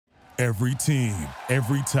Every team,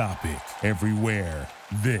 every topic, everywhere.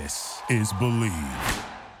 This is Believe.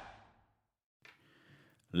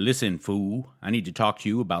 Listen, fool, I need to talk to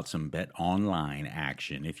you about some Bet Online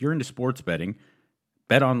action. If you're into sports betting,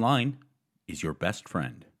 Bet Online is your best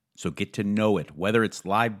friend. So get to know it, whether it's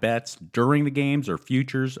live bets during the games or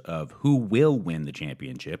futures of who will win the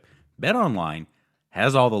championship. Bet Online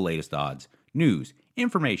has all the latest odds, news,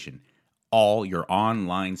 information, all your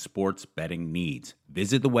online sports betting needs.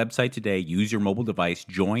 Visit the website today, use your mobile device,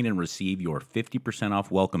 join and receive your 50% off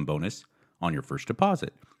welcome bonus on your first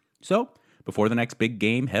deposit. So, before the next big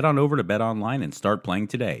game, head on over to Bet Online and start playing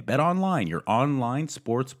today. Bet Online, your online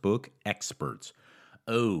sportsbook experts.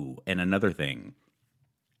 Oh, and another thing.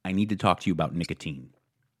 I need to talk to you about nicotine.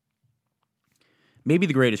 Maybe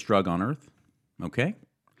the greatest drug on earth, okay?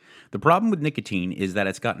 The problem with nicotine is that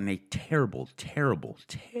it's gotten a terrible, terrible,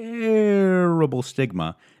 terrible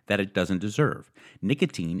stigma that it doesn't deserve.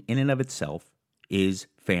 Nicotine, in and of itself, is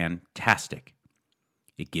fantastic.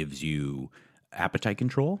 It gives you appetite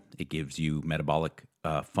control. It gives you metabolic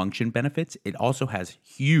function benefits. It also has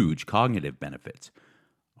huge cognitive benefits.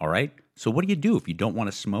 All right? So what do you do if you don't want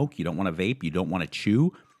to smoke, you don't want to vape, you don't want to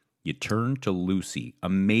chew? You turn to Lucy.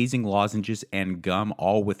 Amazing lozenges and gum,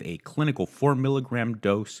 all with a clinical 4 milligram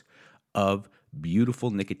dose of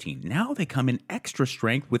beautiful nicotine. Now they come in extra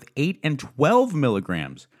strength with 8 and 12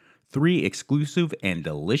 milligrams. 3 exclusive and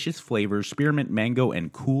delicious flavors, spearmint mango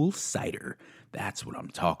and cool cider. That's what I'm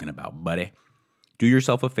talking about, buddy. Do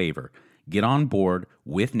yourself a favor. Get on board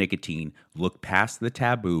with nicotine. Look past the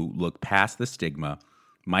taboo. Look past the stigma.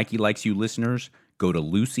 Mikey Likes You listeners, go to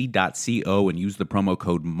lucy.co and use the promo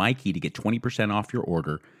code Mikey to get 20% off your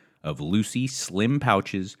order of Lucy Slim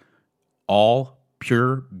Pouches, all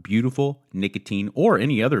pure, beautiful nicotine, or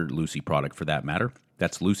any other Lucy product for that matter.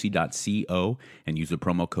 That's lucy.co and use the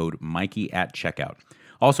promo code Mikey at checkout.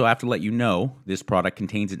 Also, I have to let you know, this product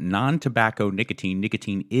contains non-tobacco nicotine.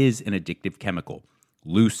 Nicotine is an addictive chemical.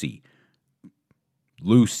 Lucy.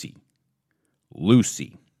 Lucy.co,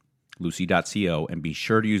 and be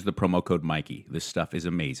sure to use the promo code Mikey. This stuff is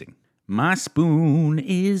amazing. My spoon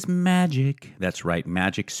is magic. That's right,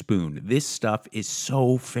 magic spoon. This stuff is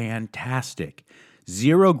so fantastic.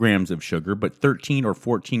 0 grams of sugar, but 13 or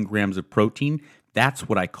 14 grams of protein. That's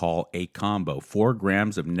what I call a combo. 4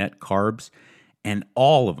 grams of net carbs, and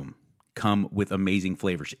all of them come with amazing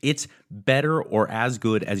flavors. It's better or as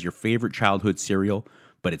good as your favorite childhood cereal,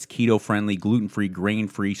 but it's keto-friendly, gluten-free,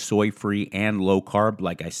 grain-free, soy-free, and low-carb.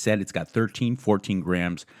 Like I said, it's got 13, 14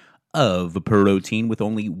 grams of protein with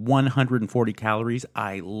only 140 calories.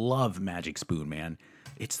 I love Magic Spoon, man.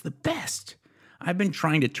 It's the best. I've been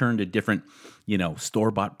trying to turn to different,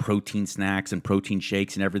 store-bought protein snacks and protein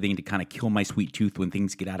shakes and everything to kind of kill my sweet tooth when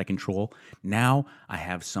things get out of control. Now I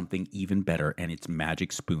have something even better, and it's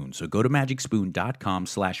Magic Spoon. So go to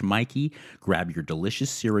magicspoon.com/Mikey, grab your delicious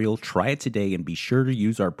cereal, try it today, and be sure to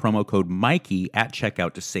use our promo code Mikey at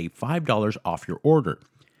checkout to save $5 off your order.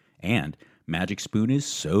 And Magic Spoon is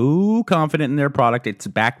so confident in their product, it's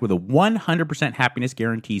backed with a 100% happiness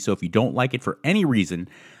guarantee, so if you don't like it for any reason,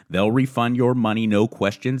 they'll refund your money, no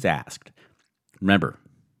questions asked. Remember,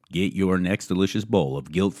 get your next delicious bowl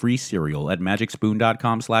of guilt-free cereal at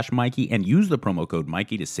magicspoon.com/Mikey and use the promo code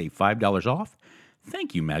Mikey to save $5 off.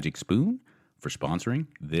 Thank you, Magic Spoon, for sponsoring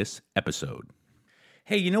this episode.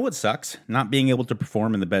 Hey, you know what sucks? Not being able to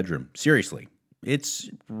perform in the bedroom. Seriously. It's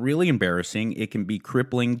really embarrassing. It can be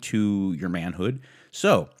crippling to your manhood.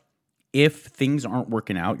 So, if things aren't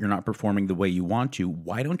working out, you're not performing the way you want to,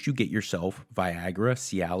 why don't you get yourself Viagra,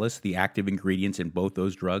 Cialis, the active ingredients in both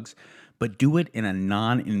those drugs, but do it in a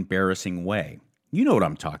non-embarrassing way? You know what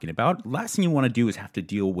I'm talking about. Last thing you want to do is have to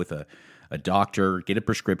deal with a doctor, get a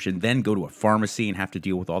prescription, then go to a pharmacy and have to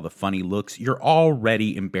deal with all the funny looks. You're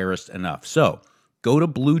already embarrassed enough. So, go to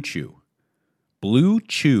Blue Chew.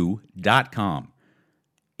 BlueChew.com.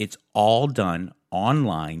 It's all done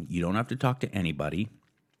online. You don't have to talk to anybody.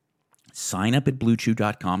 Sign up at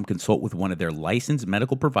BlueChew.com, consult with one of their licensed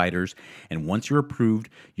medical providers, and once you're approved,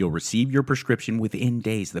 you'll receive your prescription within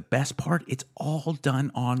days. The best part, it's all done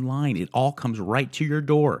online. It all comes right to your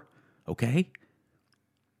door, okay?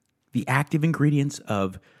 The active ingredients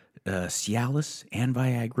of Cialis and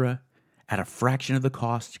Viagra at a fraction of the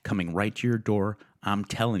cost, coming right to your door. I'm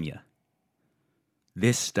telling you.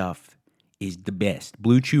 This stuff is the best.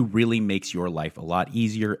 Blue Chew really makes your life a lot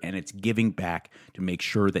easier, and it's giving back to make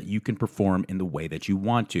sure that you can perform in the way that you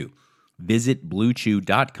want to. Visit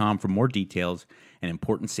BlueChew.com for more details and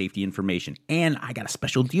important safety information. And I got a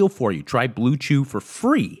special deal for you. Try Blue Chew for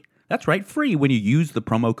free. That's right, free when you use the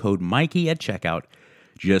promo code Mikey at checkout.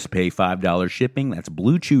 Just pay $5 shipping. That's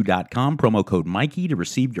BlueChew.com, promo code Mikey to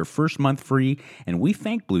receive your first month free. And we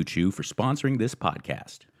thank Blue Chew for sponsoring this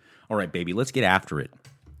podcast. All right, baby, let's get after it.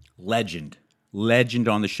 Legend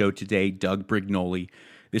on the show today, Doug Brignoli.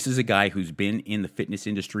 This is a guy who's been in the fitness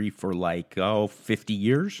industry for 50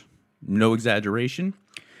 years. No exaggeration.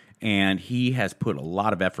 And he has put a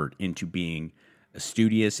lot of effort into being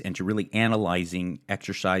studious and to really analyzing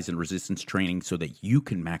exercise and resistance training so that you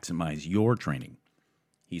can maximize your training.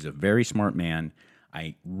 He's a very smart man.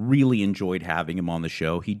 I really enjoyed having him on the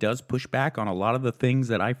show. He does push back on a lot of the things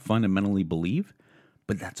that I fundamentally believe,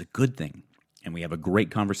 but that's a good thing. And we have a great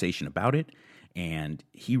conversation about it. And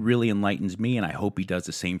he really enlightens me, and I hope he does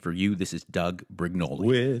the same for you. This is Doug Brignoli.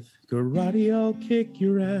 With karate, I'll kick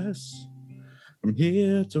your ass from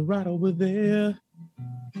here to right over there.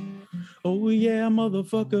 Oh, yeah,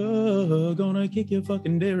 motherfucker, gonna kick your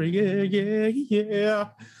fucking derriere, yeah.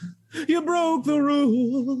 You broke the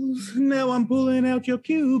rules, now I'm pulling out your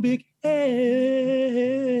pubic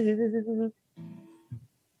hair.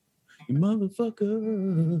 You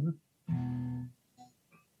motherfucker.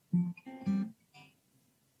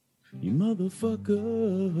 You motherfucker.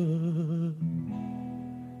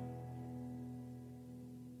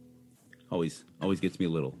 Always gets me a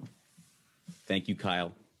little. Thank you,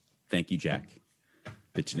 Kyle. Thank you, Jack.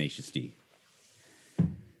 The Tenacious D.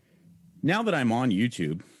 Now that I'm on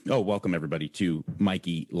YouTube, welcome everybody to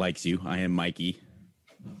Mikey Likes You. I am Mikey,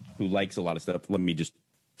 who likes a lot of stuff. Let me just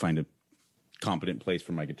find a competent place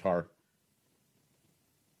for my guitar.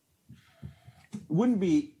 Wouldn't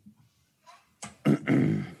be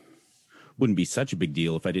such a big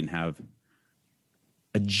deal if I didn't have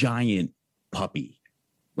a giant puppy,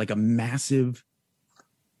 like a massive.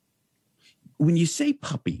 When you say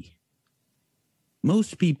puppy,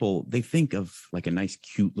 most people, they think of like a nice,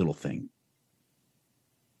 cute little thing.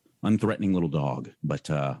 Unthreatening little dog, but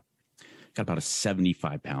got about a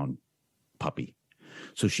 75-pound puppy.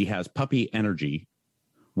 So she has puppy energy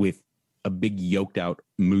with a big yoked out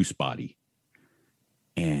moose body,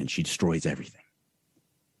 and she destroys everything.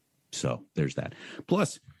 So there's that.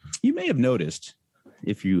 Plus, you may have noticed,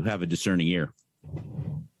 if you have a discerning ear,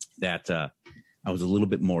 that I was a little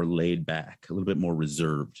bit more laid back, a little bit more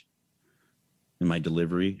reserved in my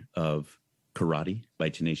delivery of Karate by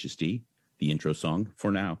Tenacious D, the intro song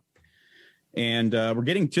for now. And we're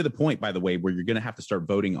getting to the point, by the way, where you're going to have to start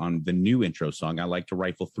voting on the new intro song. I like to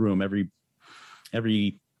rifle through them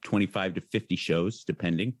every 25 to 50 shows,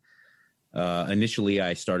 depending. Initially,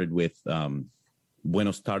 I started with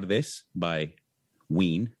Buenos Tardes by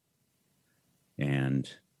Ween, and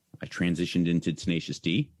I transitioned into Tenacious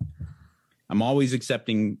D. I'm always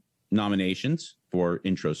accepting nominations for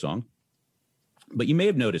intro song, but you may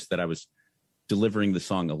have noticed that I was delivering the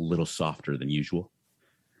song a little softer than usual.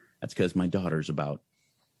 That's because my daughter's about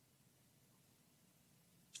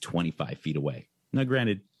 25 feet away. Now,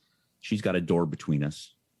 granted, she's got a door between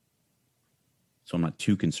us, so I'm not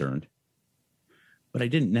too concerned. But I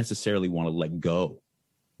didn't necessarily want to let go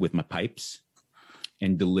with my pipes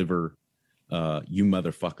and deliver you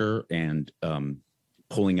motherfucker and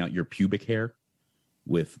pulling out your pubic hair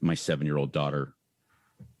with my 7-year-old daughter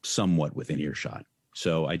somewhat within earshot.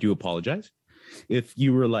 So I do apologize. If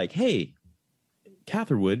you were like, hey,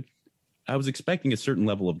 Catherwood, I was expecting a certain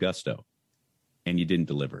level of gusto and you didn't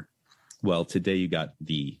deliver. Well, today you got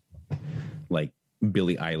the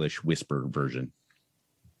Billie Eilish whisper version.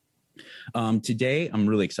 Today, I'm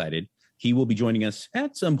really excited. He will be joining us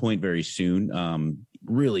at some point very soon.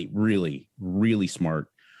 Really, really, really smart,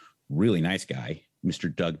 really nice guy,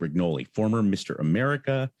 Mr. Doug Brignoli, former Mr.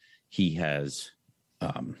 America. He has,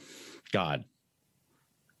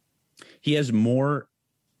 he has more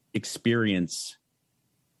experience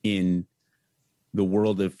in the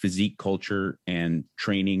world of physique culture and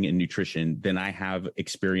training and nutrition than I have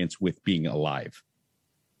experience with being alive.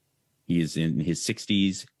 He is in his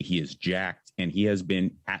 60s. He is jacked, and he has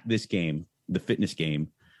been at this game, the fitness game,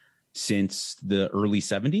 since the early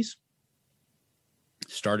 70s.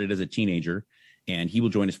 Started as a teenager, and he will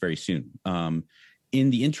join us very soon. In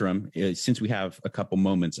the interim, since we have a couple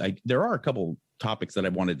moments, there are a couple topics that I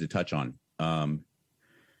wanted to touch on.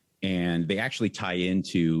 And they actually tie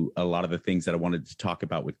into a lot of the things that I wanted to talk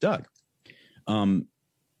about with Doug.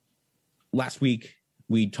 Last week,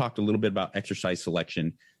 we talked a little bit about exercise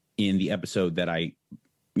selection in the episode that I,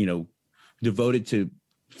 devoted to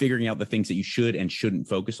figuring out the things that you should and shouldn't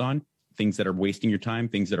focus on, things that are wasting your time,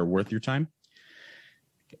 things that are worth your time.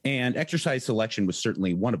 And exercise selection was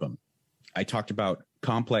certainly one of them. I talked about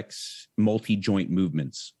complex multi-joint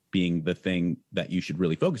movements being the thing that you should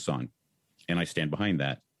really focus on. And I stand behind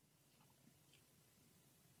that.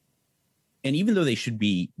 And even though they should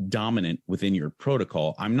be dominant within your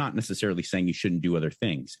protocol, I'm not necessarily saying you shouldn't do other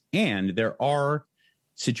things. And there are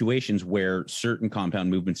situations where certain compound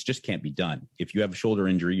movements just can't be done. If you have a shoulder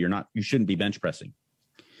injury, you shouldn't be bench pressing.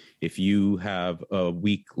 If you have a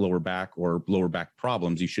weak lower back or lower back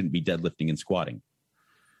problems, you shouldn't be deadlifting and squatting.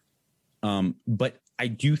 But I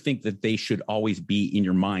do think that they should always be in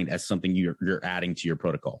your mind as something you're adding to your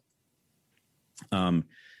protocol.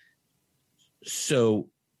 So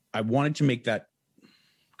I wanted to make that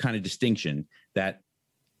kind of distinction that,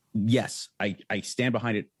 yes, I stand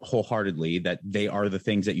behind it wholeheartedly, that they are the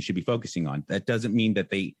things that you should be focusing on. That doesn't mean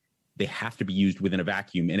that they have to be used within a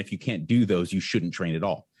vacuum. And if you can't do those, you shouldn't train at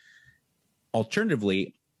all.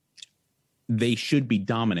 Alternatively, they should be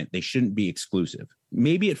dominant. They shouldn't be exclusive.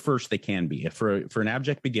 Maybe at first they can be. For an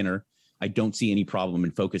abject beginner, I don't see any problem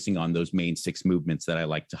in focusing on those main 6 movements that I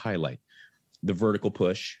like to highlight. The vertical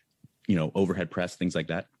push, overhead press, things like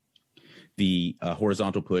that. The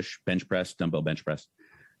horizontal push, bench press, dumbbell bench press.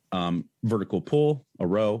 Vertical pull, a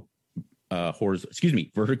row.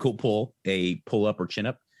 Vertical pull, a pull up or chin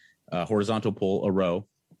up. Horizontal pull, a row.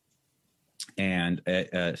 And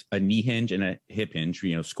a knee hinge and a hip hinge,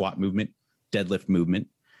 squat movement, deadlift movement,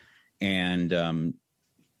 and,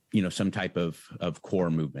 some type of core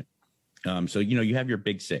movement. So, you have your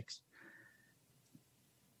big 6.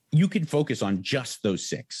 You can focus on just those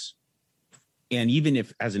 6. And even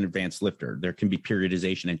if as an advanced lifter, there can be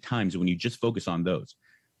periodization and times when you just focus on those.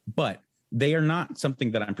 But they are not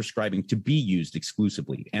something that I'm prescribing to be used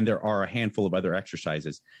exclusively. And there are a handful of other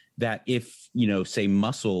exercises that if, say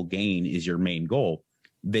muscle gain is your main goal,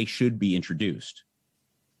 they should be introduced.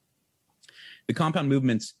 The compound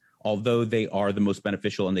movements, although they are the most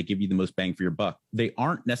beneficial and they give you the most bang for your buck, they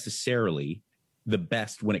aren't necessarily the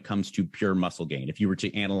best when it comes to pure muscle gain. If you were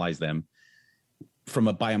to analyze them from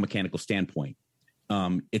a biomechanical standpoint,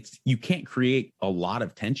 you can't create a lot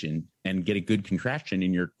of tension and get a good contraction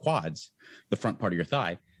in your quads, the front part of your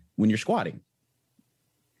thigh, when you're squatting.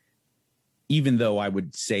 Even though I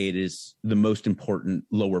would say it is the most important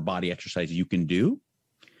lower body exercise you can do,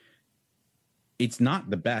 it's not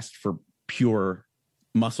the best for pure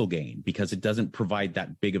muscle gain because it doesn't provide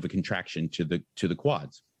that big of a contraction to the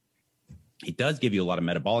quads. It does give you a lot of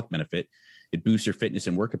metabolic benefit. It boosts your fitness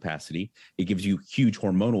and work capacity. It gives you huge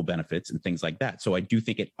hormonal benefits and things like that. So I do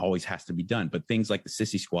think it always has to be done. But things like the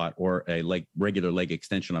sissy squat or a regular leg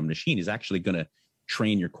extension on a machine is actually going to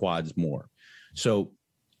train your quads more. So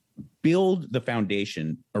build the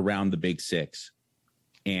foundation around the big 6.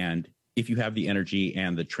 And if you have the energy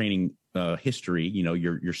and the training history,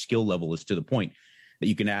 your skill level is to the point that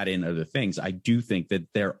you can add in other things. I do think that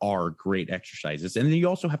there are great exercises. And then you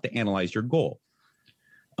also have to analyze your goal.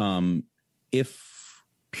 If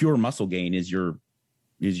pure muscle gain is your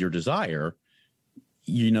desire,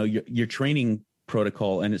 your training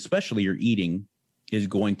protocol and especially your eating is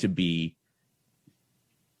going to be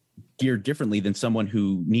geared differently than someone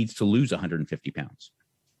who needs to lose 150 pounds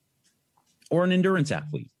or an endurance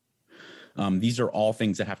athlete. These are all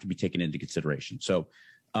things that have to be taken into consideration. So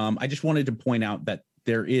I just wanted to point out that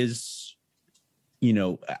there is,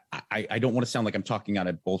 I don't want to sound like I'm talking out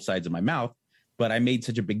of both sides of my mouth, but I made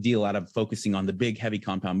such a big deal out of focusing on the big, heavy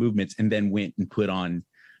compound movements and then went and put on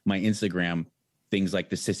my Instagram things like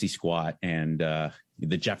the sissy squat and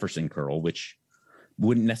the Jefferson curl, which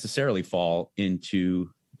wouldn't necessarily fall into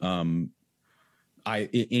any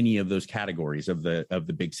of those categories of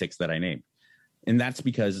the big 6 that I named. And that's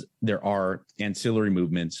because there are ancillary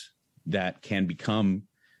movements that can become,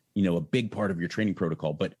 a big part of your training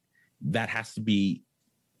protocol, but that has to be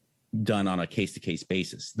done on a case-to-case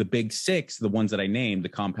basis. The big 6, the ones that I named, the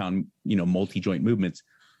compound, multi-joint movements,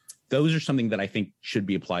 those are something that I think should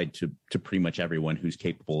be applied to pretty much everyone who's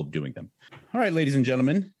capable of doing them. All right, ladies and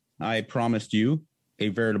gentlemen, I promised you a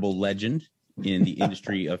veritable legend in the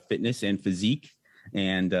industry of fitness and physique.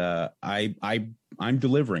 And I'm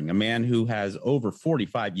delivering a man who has over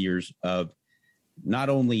 45 years of not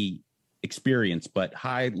only experience, but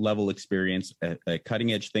high level experience, a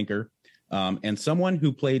cutting edge thinker, and someone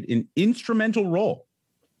who played an instrumental role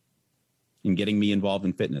in getting me involved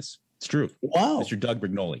in fitness. It's true. Wow. Mr. Doug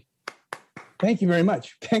Brignoli. Thank you very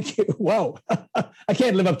much. Thank you. Wow. I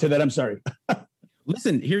can't live up to that. I'm sorry.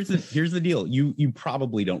 Listen, here's the deal. You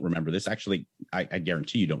probably don't remember this. Actually, I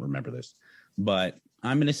guarantee you don't remember this, but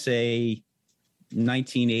I'm going to say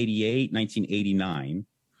 1988, 1989,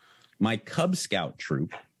 my Cub Scout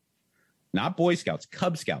troop, not Boy Scouts,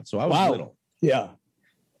 Cub Scouts. So I was little. Yeah.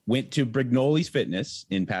 Went to Brignoli's Fitness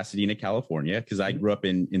in Pasadena, California, because I grew up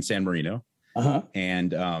in San Marino. Uh-huh.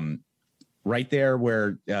 And right there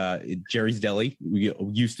where Jerry's Deli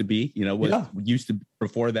used to be, used to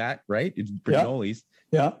before that, right? It's Brignoli's.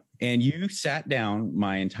 Yeah. And you sat down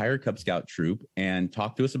my entire Cub Scout troop and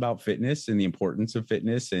talked to us about fitness and the importance of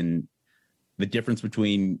fitness and the difference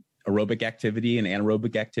between aerobic activity and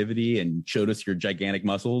anaerobic activity, and showed us your gigantic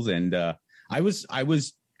muscles. And I was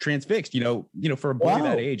transfixed, for a boy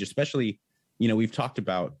that age, especially, we've talked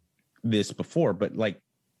about this before, but like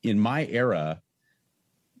in my era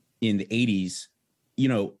in the 80s,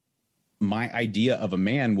 my idea of a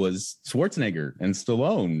man was Schwarzenegger and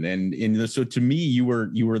Stallone. And so to me, you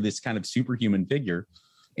were this kind of superhuman figure.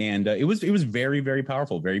 And it was very, very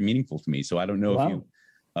powerful, very meaningful to me. So I don't know if you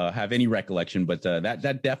have any recollection, but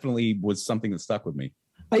that definitely was something that stuck with me.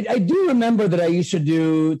 I do remember that I used to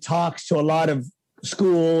do talks to a lot of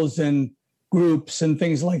schools and groups and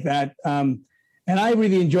things like that. And I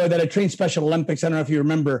really enjoyed that. I trained Special Olympics. I don't know if you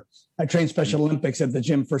remember, I trained Special Olympics at the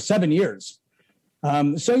gym for 7 years.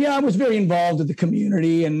 So yeah, I was very involved with the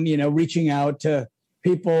community and, reaching out to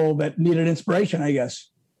people that needed inspiration, I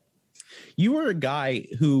guess. You were a guy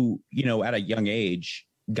who, at a young age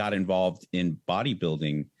got involved in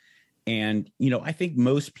bodybuilding. And, I think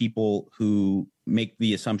most people who make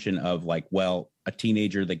the assumption of like, well, a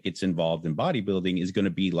teenager that gets involved in bodybuilding is going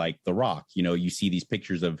to be like The Rock. You see these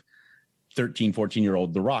pictures of 13,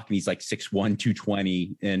 14-year-old The Rock, and he's like 6'1",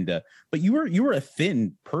 220. And, but you were a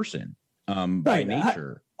thin person. By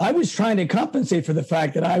nature. I was trying to compensate for the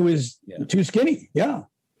fact that I was too skinny. Yeah.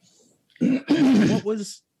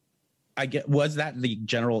 Was that the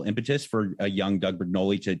general impetus for a young Doug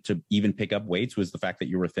Brignoli to even pick up weights, was the fact that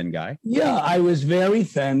you were a thin guy? Yeah, I was very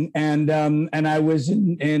thin. And I was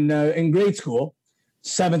in grade school,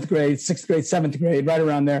 7th grade, 6th grade, 7th grade, right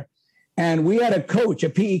around there. And we had a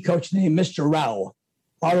PE coach named Mr. Rowe,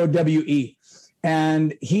 R-O-W-E.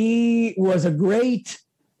 And he was a great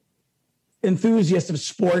enthusiast of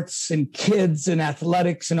sports and kids and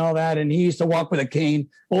athletics and all that. And he used to walk with a cane,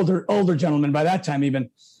 older gentleman by that time even.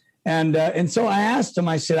 And so I asked him,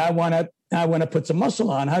 I said, I want to put some muscle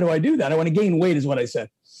on. How do I do that? I want to gain weight is what I said.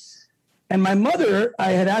 And I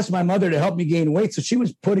had asked my mother to help me gain weight. So she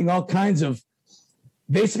was putting all kinds of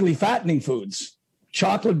basically fattening foods,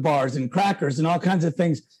 chocolate bars and crackers and all kinds of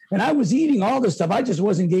things. And I was eating all this stuff. I just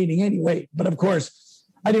wasn't gaining any weight. But of course,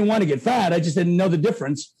 I didn't want to get fat. I just didn't know the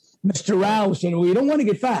difference. Mr. Rao said, well, you don't want to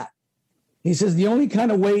get fat. He says, the only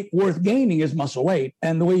kind of weight worth gaining is muscle weight.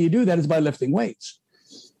 And the way you do that is by lifting weights.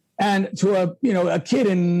 And to a kid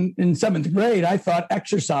in 7th grade, I thought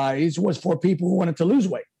exercise was for people who wanted to lose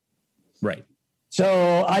weight. Right.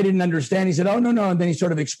 So I didn't understand. He said, oh, no. And then he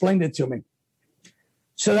sort of explained it to me.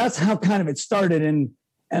 So that's how kind of it started.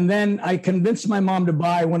 And then I convinced my mom to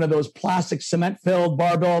buy one of those plastic cement-filled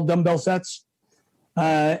barbell dumbbell sets.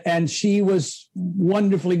 And she was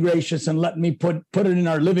wonderfully gracious and let me put it in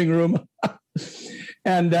our living room.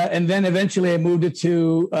 and then eventually I moved it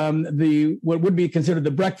to what would be considered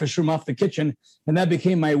the breakfast room off the kitchen. And that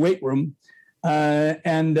became my weight room.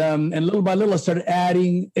 And little by little, I started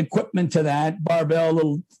adding equipment to that, barbell,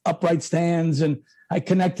 little upright stands. And I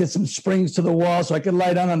connected some springs to the wall so I could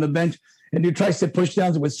lie down on the bench and do tricep push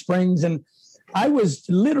downs with springs. And I was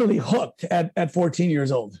literally hooked at 13 years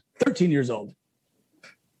old.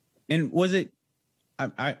 And was it,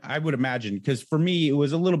 I would imagine, because for me, it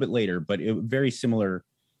was a little bit later, but it very similar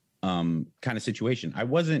kind of situation. I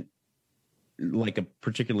wasn't like a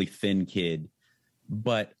particularly thin kid,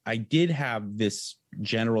 but I did have this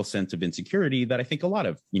general sense of insecurity that I think a lot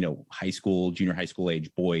of, high school, junior high school age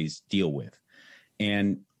boys deal with.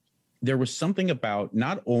 And there was something about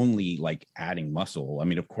not only like adding muscle. I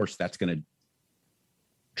mean, of course, that's going to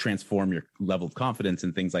transform your level of confidence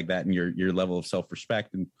and things like that, and your level of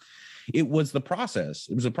self-respect. And it was the process.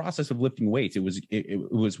 It was a process of lifting weights. It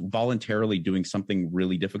was voluntarily doing something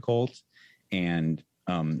really difficult, and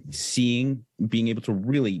being able to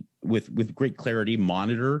really with great clarity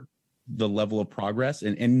monitor the level of progress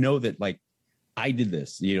and know that like I did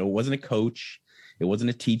this. It wasn't a coach, it wasn't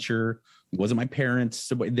a teacher, it wasn't my parents.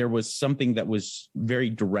 So there was something that was very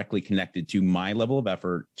directly connected to my level of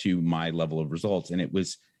effort, to my level of results. And it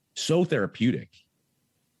was so therapeutic.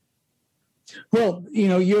 Well,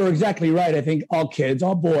 you're exactly right. I think all kids,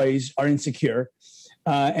 all boys are insecure.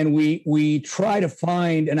 And we try to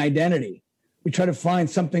find an identity. We try to find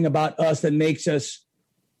something about us that makes us,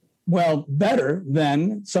 well, better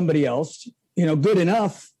than somebody else, good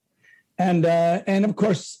enough. And of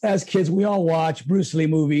course, as kids, we all watch Bruce Lee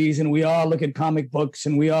movies and we all look at comic books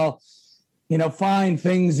and we all, find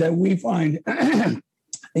things that we find,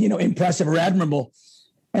 impressive or admirable.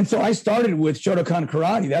 And so I started with Shotokan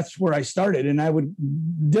karate. That's where I started. And I would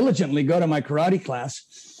diligently go to my karate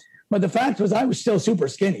class But the fact was I was still super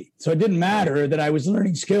skinny. So it didn't matter that I was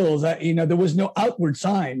learning skills. There was no outward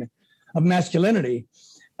sign of masculinity.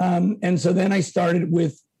 And so then I started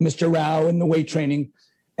with Mr. Rao and the weight training.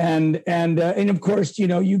 And of course,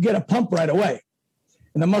 you get a pump right away.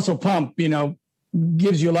 And the muscle pump,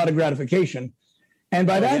 gives you a lot of gratification. And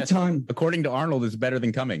by that time, according to Arnold, it's better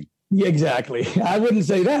than coming. Yeah, exactly. I wouldn't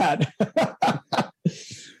say that.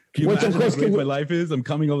 Can you imagine how great my life is? I'm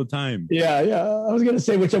coming all the time. Yeah. I was going to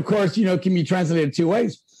say, which of course, can be translated two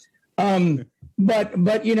ways.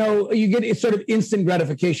 But you get sort of instant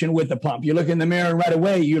gratification with the pump. You look in the mirror and right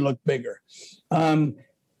away, you look bigger.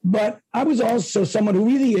 But I was also someone who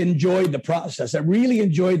really enjoyed the process. I really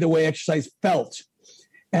enjoyed the way exercise felt.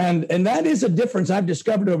 And that is a difference I've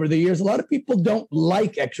discovered over the years. A lot of people don't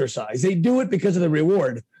like exercise. They do it because of the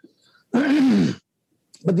reward,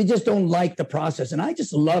 but they just don't like the process. And I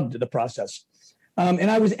just loved the process. And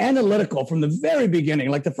I was analytical from the very beginning.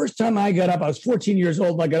 Like the first time I got up, I was 14 years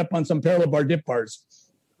old. I got up on some parallel bar dip bars.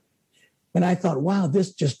 And I thought, wow,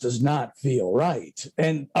 this just does not feel right.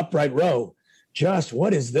 And upright row,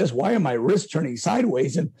 what is this? Why are my wrists turning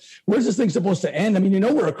sideways? And where's this thing supposed to end? I mean,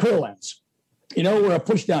 where a curl ends. Where a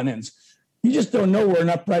push down ends. You just don't know where an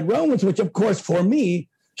upright row is, which of course for me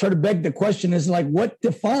sort of begged the question is like, what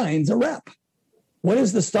defines a rep? What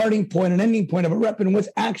is the starting point and ending point of a rep and what's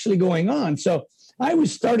actually going on? So I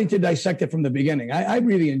was starting to dissect it from the beginning. I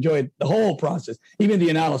really enjoyed the whole process, even the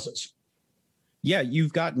analysis. Yeah,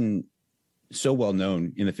 you've gotten so well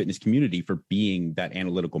known in the fitness community for being that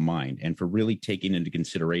analytical mind and for really taking into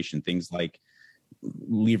consideration things like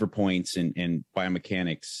lever points and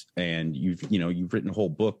biomechanics. And you've written a whole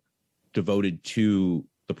book devoted to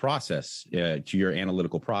the process, to your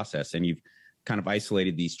analytical process. And you've kind of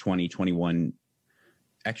isolated these 21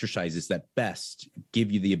 exercises that best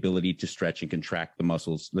give you the ability to stretch and contract the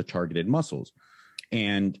muscles, the targeted muscles.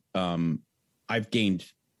 And I've gained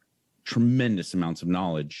tremendous amounts of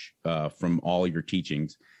knowledge from all your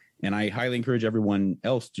teachings. And I highly encourage everyone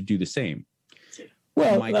else to do the same.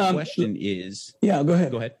 Well, my question is... Yeah, go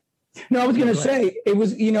ahead. Go ahead. No, I was going to say, it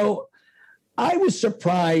was, I was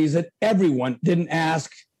surprised that everyone didn't ask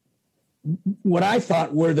what I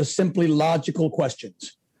thought were the simply logical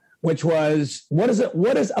questions, which was, what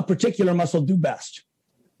does a particular muscle do best?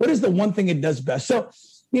 What is the one thing it does best? So,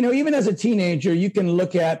 even as a teenager, you can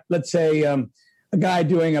look at, let's say, a guy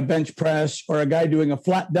doing a bench press or a guy doing a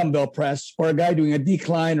flat dumbbell press or a guy doing a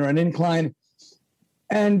decline or an incline.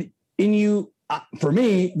 And for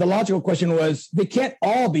me, the logical question was, they can't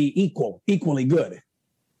all be equally good.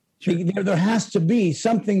 Sure. There has to be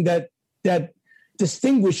something that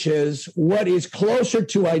distinguishes what is closer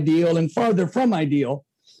to ideal and farther from ideal.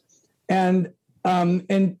 And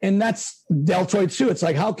that's deltoid too. It's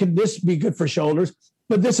like, how can this be good for shoulders?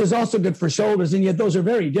 But this is also good for shoulders, and yet those are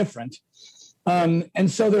very different. And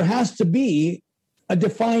so there has to be a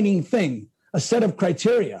defining thing, a set of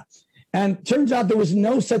criteria. And turns out there was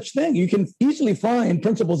no such thing. You can easily find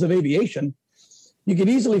principles of aviation. You can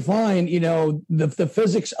easily find, the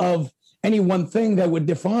physics of any one thing that would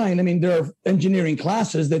define. I mean, there are engineering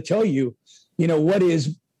classes that tell you, what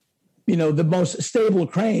is, the most stable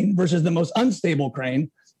crane versus the most unstable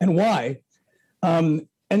crane and why. And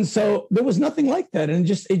so there was nothing like that. And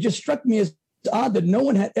it just struck me as odd that no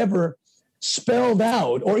one had ever spelled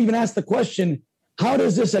out or even asked the question, how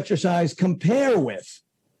does this exercise compare with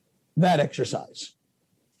that exercise?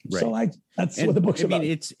 Right. So that's what the book's about.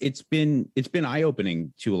 It's been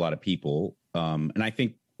eye-opening to a lot of people. And I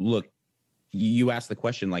think, look, you asked the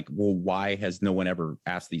question like, well, why has no one ever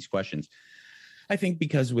asked these questions? I think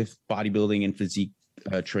because with bodybuilding and physique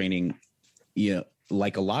training,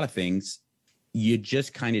 like a lot of things, you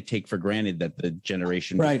just kind of take for granted that the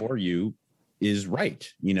generation before you is right.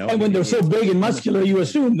 And when they're so big and muscular, you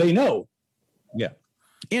assume they know. Yeah.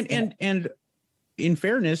 And in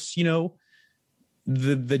fairness, the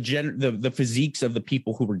physiques of the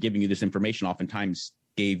people who were giving you this information oftentimes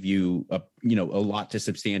gave you a lot to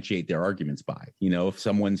substantiate their arguments by. If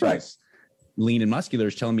someone's lean and muscular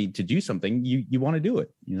is telling me to do something, you want to do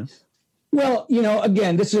it. Well,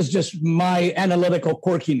 again, this is just my analytical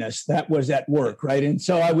quirkiness that was at work, right? And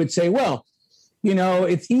so I would say, well,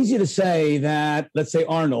 it's easy to say that, let's say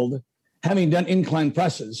Arnold, having done incline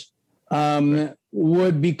presses,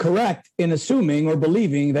 would be correct in assuming or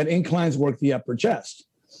believing that inclines work the upper chest.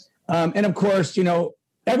 And of course,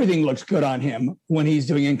 everything looks good on him when he's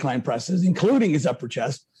doing incline presses, including his upper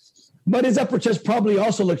chest. But his upper chest probably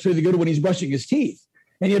also looks really good when he's brushing his teeth.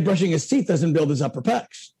 And yet brushing his teeth doesn't build his upper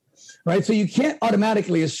pecs, right? So you can't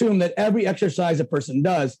automatically assume that every exercise a person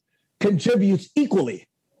does contributes equally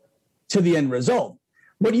to the end result.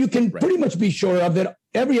 But you can pretty much be sure of that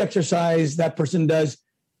every exercise that person does,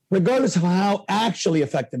 regardless of how actually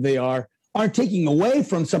effective they are taking away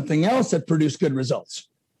from something else that produced good results.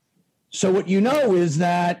 So what you know is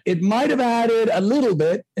that it might have added a little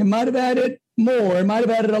bit, it might have added more, it might have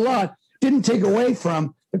added a lot, didn't take away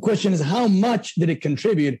from. The question is, how much did it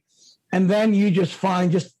contribute? And then you just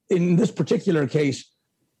find, just in this particular case,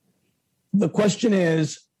 the question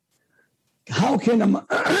is, how can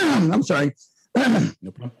I'm sorry,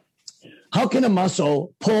 No problem. how can a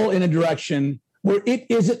muscle pull in a direction where it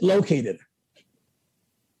isn't located?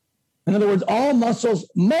 In other words, all muscles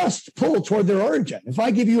must pull toward their origin. If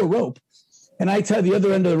I give you a rope and I tie the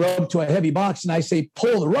other end of the rope to a heavy box and I say,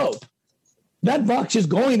 pull the rope, that box is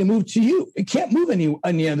going to move to you. It can't move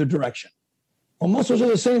any other direction. Well, muscles are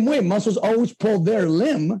the same way. Muscles always pull their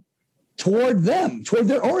limb toward them, toward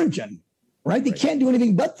their origin, right? They can't do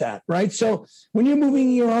anything but that, right? So when you're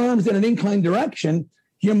moving your arms in an inclined direction,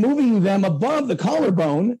 you're moving them above the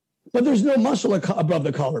collarbone, but there's no muscle above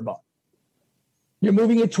the collarbone. You're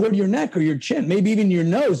moving it toward your neck or your chin, maybe even your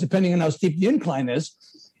nose, depending on how steep the incline is.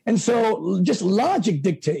 And so just logic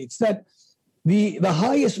dictates that the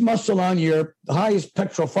highest muscle on the highest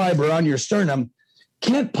pectoral fiber on your sternum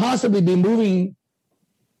can't possibly be moving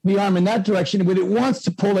the arm in that direction, but it wants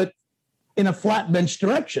to pull it in a flat bench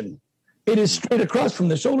direction. It is straight across from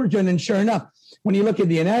the shoulder joint. And sure enough, when you look at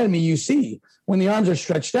the anatomy, you see when the arms are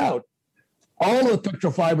stretched out, all of the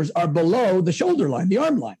pectoral fibers are below the shoulder line, the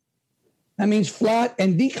arm line. That means flat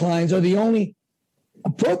and declines are the only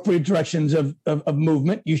appropriate directions of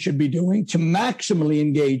movement you should be doing to maximally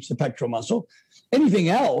engage the pectoral muscle. Anything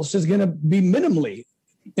else is going to be minimally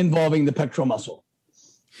involving the pectoral muscle.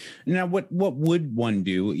 Now, what would one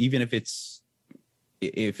do, even if it's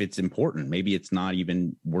important? Maybe it's not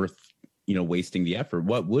even worth wasting the effort.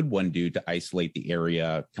 What would one do to isolate the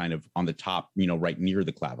area kind of on the top, right near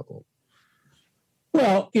the clavicle?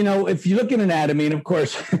 Well, if you look at anatomy, and of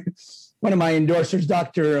course, one of my endorsers,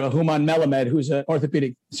 Dr. Human Melamed, who's an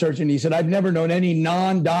orthopedic surgeon, he said, I've never known any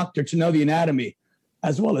non-doctor to know the anatomy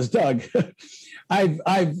as well as Doug.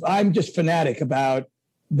 I'm just fanatic about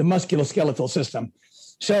the musculoskeletal system.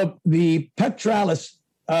 So the pectoralis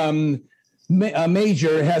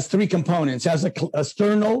major has three components. Has a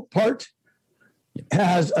sternal part,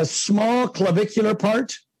 has a small clavicular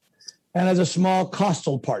part, and has a small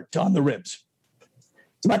costal part on the ribs.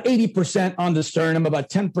 It's about 80% on the sternum,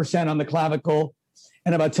 about 10% on the clavicle,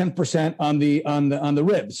 and about 10% on the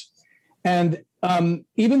ribs. And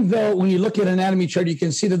even though when you look at an anatomy chart, you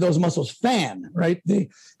can see that those muscles fan, right? They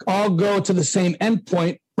all go to the same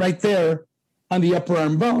endpoint right there on the upper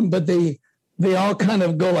arm bone, but they all kind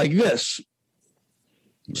of go like this.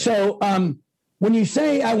 So when you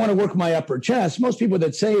say, I want to work my upper chest, most people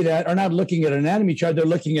that say that are not looking at an anatomy chart. They're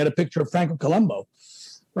looking at a picture of Franco Columbu,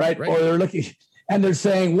 right? Or they're looking... And they're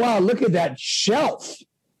saying, wow, look at that shelf.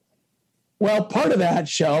 Well, part of that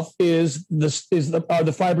shelf are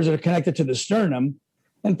the fibers that are connected to the sternum.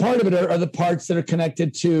 And part of it are the parts that are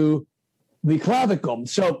connected to the clavicle.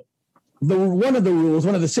 So one of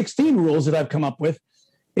the 16 rules that I've come up with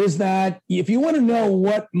is that if you want to know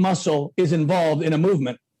what muscle is involved in a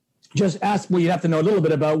movement, just ask, well, you have to know a little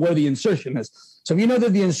bit about where the insertion is. So if you know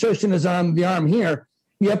that the insertion is on the arm here,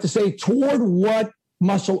 you have to say toward what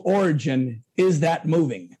muscle origin is that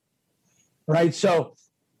moving, right? So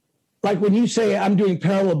like when you say I'm doing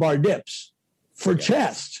parallel bar dips for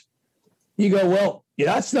chest, you go, well,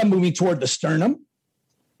 that's not moving toward the sternum.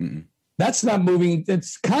 Mm-hmm. That's not moving.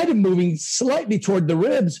 It's kind of moving slightly toward the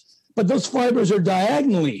ribs, but those fibers are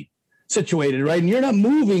diagonally situated, right? And you're not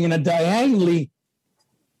moving in a diagonally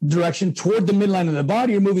direction toward the midline of the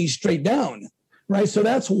body. You're moving straight down. Right. So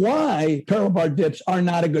that's why parallel bar dips are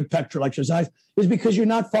not a good pectoral exercise, is because you're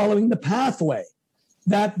not following the pathway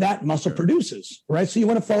that muscle produces. Right. So you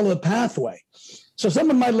want to follow the pathway. So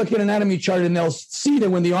someone might look at an anatomy chart and they'll see that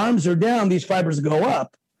when the arms are down, these fibers go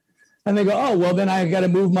up and they go, oh, well, then I got to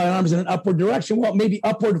move my arms in an upward direction. Well, maybe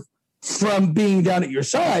upward from being down at your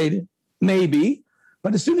side, maybe.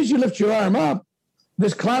 But as soon as you lift your arm up,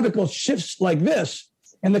 this clavicle shifts like this.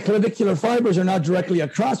 And the clavicular fibers are not directly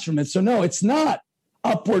across from it. So no, it's not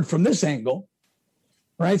upward from this angle,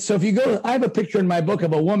 right? So if you go, I have a picture in my book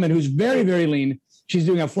of a woman who's very, very lean. She's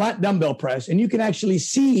doing a flat dumbbell press. And you can actually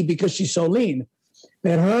see, because she's so lean,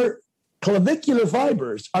 that her clavicular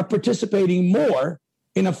fibers are participating more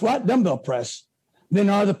in a flat dumbbell press than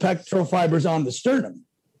are the pectoral fibers on the sternum.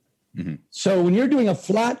 Mm-hmm. So when you're doing a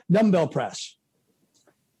flat dumbbell press,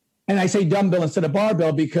 and I say dumbbell instead of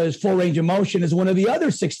barbell because full range of motion is one of the other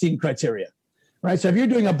 16 criteria, right? So if you're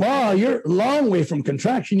doing a bar, you're a long way from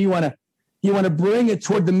contraction. You want to bring it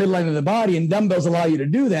toward the midline of the body, and dumbbells allow you to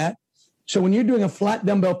do that. So when you're doing a flat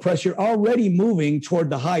dumbbell press, you're already moving toward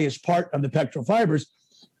the highest part of the pectoral fibers.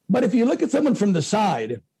 But if you look at someone from the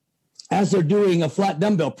side as they're doing a flat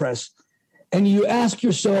dumbbell press, and you ask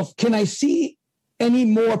yourself, can I see any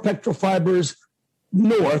more pectoral fibers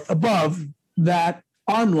north above that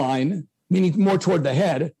arm line, meaning more toward the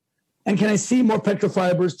head? And can I see more pectoral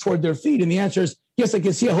fibers toward their feet? And the answer is, yes, I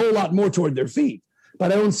can see a whole lot more toward their feet,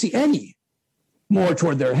 but I don't see any more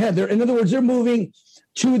toward their head. In other words, they're moving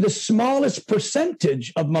to the smallest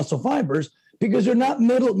percentage of muscle fibers because they're not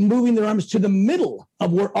moving their arms to the middle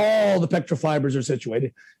of where all the pectoral fibers are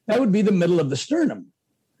situated. That would be the middle of the sternum.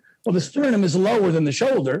 Well, the sternum is lower than the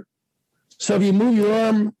shoulder. So if you move your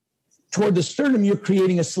arm toward the sternum, you're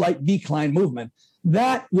creating a slight decline movement.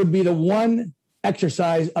 That would be the one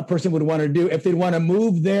exercise a person would want to do if they want to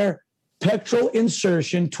move their pectoral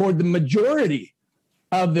insertion toward the majority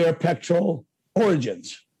of their pectoral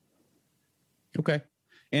origins. Okay.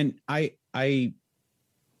 And I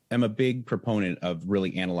am a big proponent of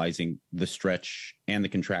really analyzing the stretch and the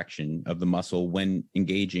contraction of the muscle when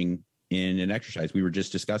engaging in an exercise. We were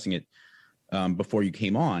just discussing it before you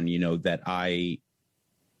came on, that I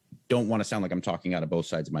don't want to sound like I'm talking out of both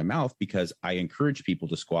sides of my mouth, because I encourage people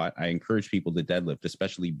to squat. I encourage people to deadlift,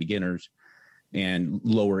 especially beginners and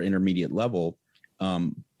lower intermediate level.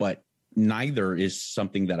 But neither is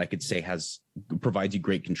something that I could say provides you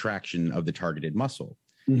great contraction of the targeted muscle.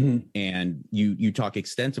 Mm-hmm. And you talk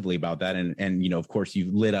extensively about that. And, of course,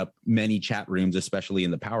 you've lit up many chat rooms, especially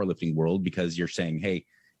in the powerlifting world, because you're saying, hey,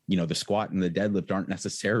 the squat and the deadlift aren't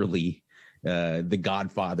necessarily the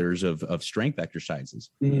godfathers of strength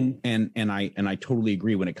exercises. Mm-hmm. And I totally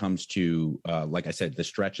agree when it comes to, like I said, the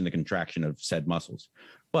stretch and the contraction of said muscles.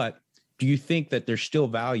 But do you think that there's still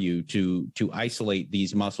value to isolate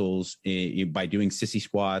these muscles by doing sissy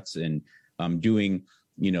squats and doing,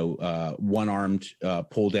 one-armed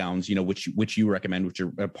pull downs, which you recommend, which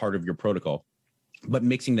are a part of your protocol, but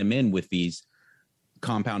mixing them in with these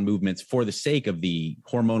compound movements for the sake of the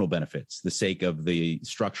hormonal benefits, the sake of the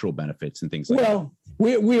structural benefits and things like that? Well,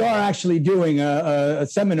 we are actually doing a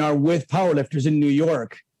seminar with powerlifters in New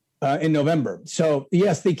York in November. So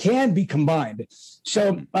yes, they can be combined.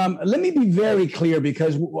 So let me be very clear,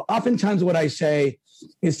 because oftentimes what I say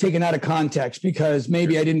is taken out of context because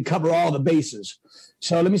maybe I didn't cover all the bases.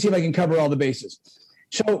 So let me see if I can cover all the bases.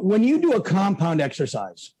 So when you do a compound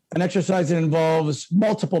exercise, an exercise that involves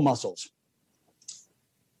multiple muscles,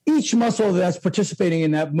 each muscle that's participating in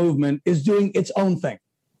that movement is doing its own thing.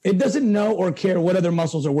 It doesn't know or care what other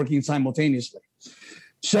muscles are working simultaneously.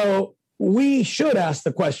 So we should ask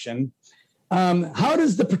the question, how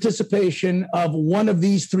does the participation of one of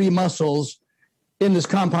these three muscles in this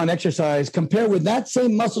compound exercise compare with that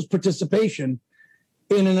same muscle's participation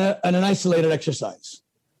in an isolated exercise?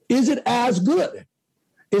 Is it as good?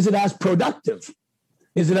 Is it as productive?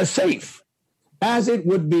 Is it as safe as it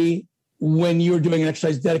would be when you're doing an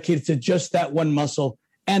exercise dedicated to just that one muscle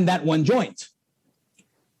and that one joint?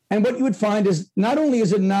 And what you would find is not only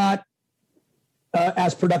is it not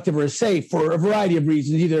as productive or as safe for a variety of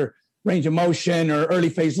reasons, either range of motion or early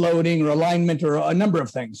phase loading or alignment or a number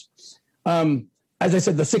of things. As I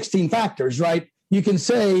said, the 16 factors, right? You can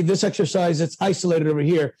say this exercise that's isolated over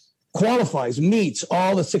here meets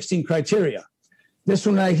all the 16 criteria. This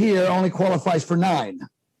one right here only qualifies for 9,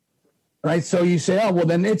 right? So you say, oh, well,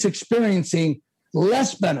 then it's experiencing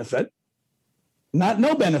less benefit, not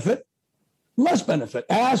no benefit, less benefit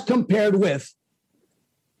as compared with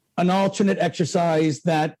an alternate exercise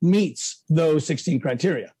that meets those 16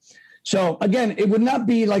 criteria. So again, it would not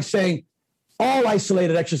be like saying all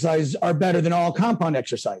isolated exercises are better than all compound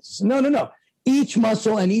exercises. No. Each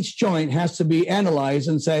muscle and each joint has to be analyzed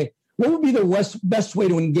and say, what would be the best way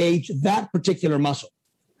to engage that particular muscle?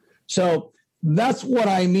 So that's what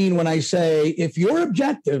I mean when I say, if your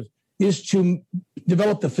objective is to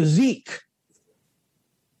develop the physique,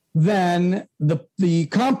 then the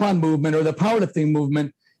compound movement or the powerlifting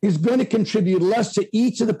movement is going to contribute less to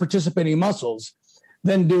each of the participating muscles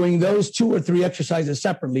than doing those 2 or 3 exercises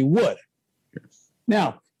separately would.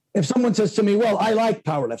 Now, if someone says to me, well, I like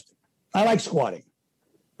powerlifting, I like squatting.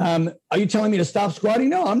 Are you telling me to stop squatting?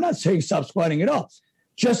 No, I'm not saying stop squatting at all.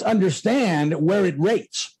 Just understand where it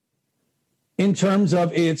rates in terms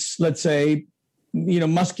of its, let's say,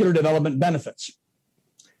 muscular development benefits.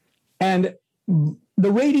 And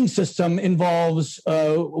the rating system involves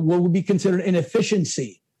what would be considered an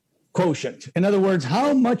efficiency quotient. In other words,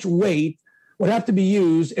 how much weight would have to be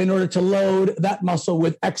used in order to load that muscle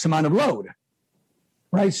with X amount of load,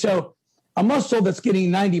 right? So a muscle that's getting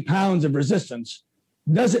 90 pounds of resistance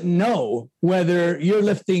doesn't know whether you're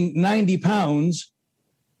lifting 90 pounds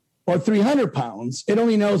or 300 pounds, it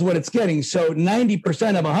only knows what it's getting. So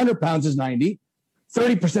 90% of 100 pounds is 90.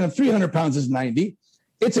 30% of 300 pounds is 90.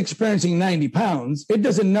 It's experiencing 90 pounds. It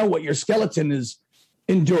doesn't know what your skeleton is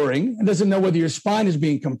enduring. It doesn't know whether your spine is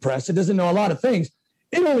being compressed. It doesn't know a lot of things.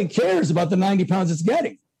 It only cares about the 90 pounds it's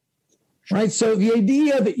getting, right? So the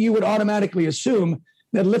idea that you would automatically assume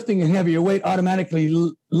that lifting a heavier weight automatically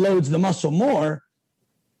loads the muscle more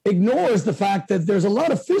ignores the fact that there's a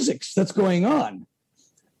lot of physics that's going on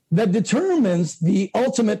that determines the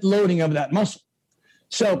ultimate loading of that muscle.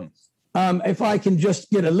 So if I can just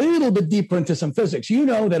get a little bit deeper into some physics, you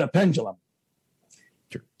know that a pendulum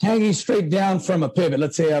hanging straight down from a pivot,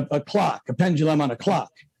 let's say a clock, a pendulum on a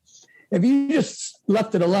clock, if you just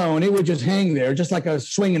left it alone, it would just hang there just like a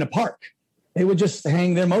swing in a park. It would just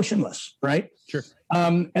hang there motionless, right? Sure.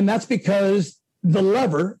 And that's because the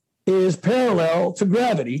lever is parallel to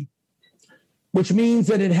gravity, which means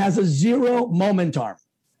that it has a zero moment arm.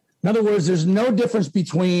 In other words, there's no difference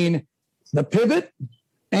between the pivot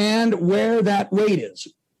and where that weight is.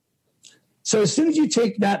 So as soon as you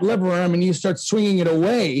take that lever arm and you start swinging it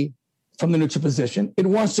away from the neutral position, it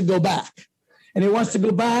wants to go back. And it wants to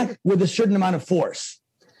go back with a certain amount of force.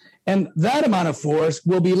 And that amount of force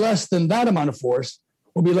will be less than that amount of force,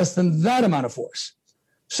 will be less than that amount of force.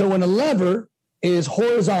 So when a lever is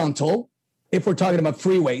horizontal, if we're talking about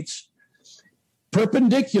free weights,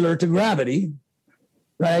 perpendicular to gravity,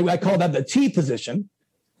 right? I call that the T position.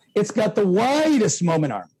 It's got the widest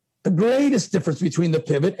moment arm, the greatest difference between the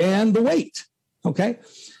pivot and the weight, okay?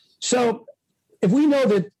 So if we know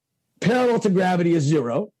that parallel to gravity is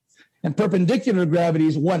 0 and perpendicular to gravity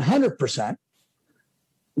is 100%,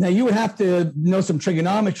 now you would have to know some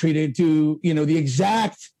trigonometry to do, the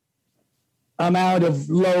exact amount of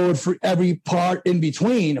load for every part in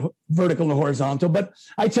between vertical and horizontal. But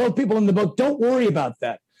I tell people in the book, don't worry about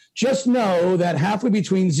that. Just know that halfway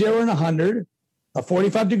between 0 and 100, a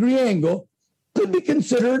 45-degree angle, could be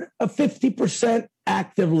considered a 50%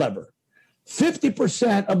 active lever.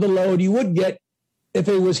 50% of the load you would get if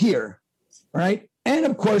it was here, right? And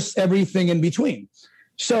of course, everything in between.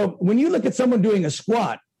 So when you look at someone doing a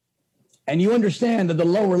squat and you understand that the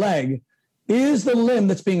lower leg is the limb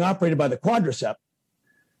that's being operated by the quadricep,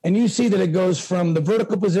 and you see that it goes from the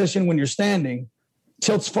vertical position when you're standing,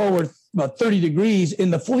 tilts forward about 30 degrees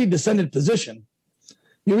in the fully descended position,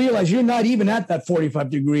 you realize you're not even at that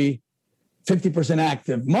 45-degree, 50%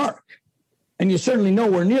 active mark. And you're certainly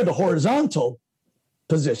nowhere near the horizontal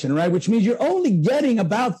position, right? Which means you're only getting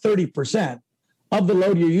about 30% of the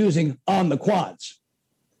load you're using on the quads.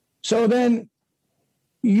 So then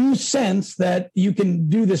you sense that you can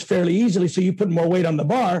do this fairly easily, so you put more weight on the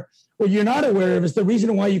bar. What you're not aware of is the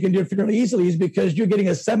reason why you can do it fairly easily is because you're getting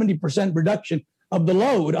a 70% reduction of the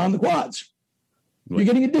load on the quads. You're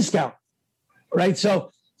getting a discount, right?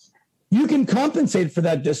 So you can compensate for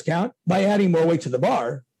that discount by adding more weight to the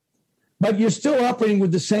bar, but you're still operating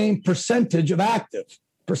with the same percentage of active,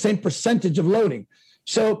 same percentage of loading.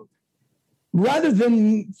 So rather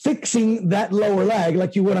than fixing that lower leg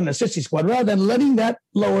like you would on a sissy squat, rather than letting that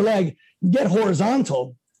lower leg get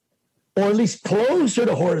horizontal, or at least closer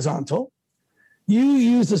to horizontal, you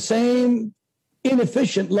use the same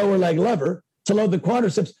inefficient lower leg lever to load the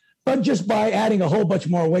quadriceps, but just by adding a whole bunch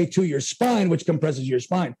more weight to your spine, which compresses your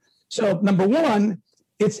spine. So number one,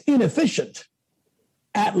 it's inefficient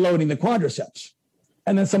at loading the quadriceps.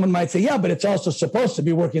 And then someone might say, yeah, but it's also supposed to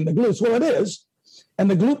be working the glutes. Well, it is. And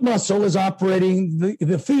the glute muscle is operating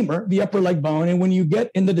the femur, the upper leg bone. And when you get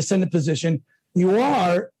in the descended position, you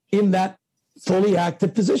are in that fully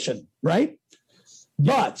active position, right?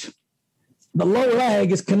 But the lower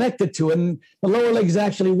leg is connected to it. And the lower leg is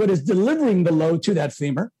actually what is delivering the load to that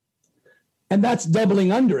femur. And that's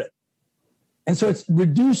doubling under it. And so it's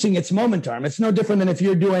reducing its moment arm. It's no different than if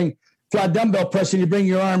you're doing flat dumbbell press and you bring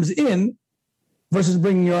your arms in versus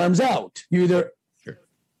bringing your arms out. You're either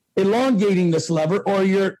elongating this lever or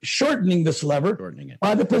you're shortening this lever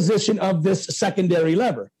by the position of this secondary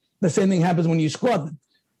lever. The same thing happens when you squat.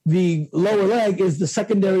 The lower leg is the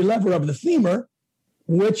secondary lever of the femur,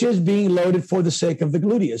 which is being loaded for the sake of the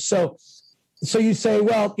gluteus. So you say,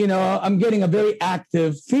 well, I'm getting a very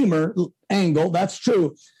active femur angle. That's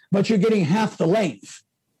true. But you're getting half the length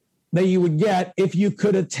that you would get if you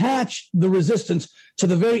could attach the resistance to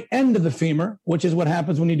the very end of the femur, which is what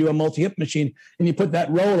happens when you do a multi-hip machine and you put that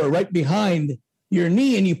roller right behind your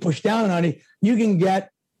knee and you push down on it. You can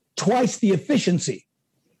get twice the efficiency.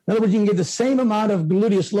 In other words, you can get the same amount of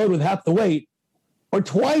gluteus load with half the weight or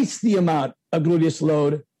twice the amount of gluteus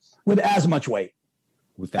load with as much weight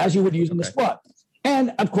as you would use in the squat.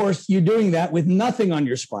 And of course, you're doing that with nothing on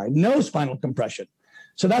your spine, no spinal compression.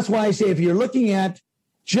 So that's why I say if you're looking at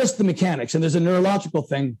just the mechanics, and there's a neurological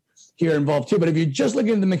thing here involved too, but if you're just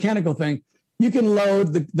looking at the mechanical thing, you can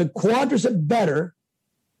load the quadricep better,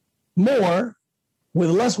 more, with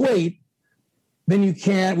less weight than you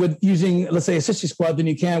can with using, let's say, a 60 squat than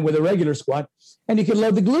you can with a regular squat. And you can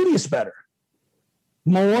load the gluteus better,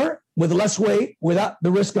 more with less weight without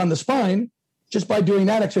the risk on the spine, just by doing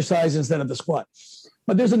that exercise instead of the squat.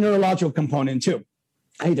 But there's a neurological component too.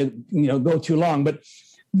 I hate to go too long, but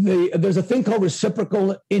there's a thing called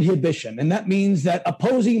reciprocal inhibition. And that means that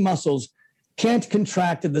opposing muscles can't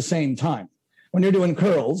contract at the same time. When you're doing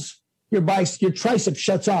curls, your tricep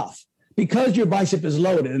shuts off because your bicep is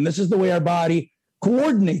loaded. And this is the way our body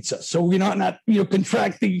coordinates us. So we're not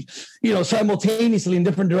contracting, simultaneously in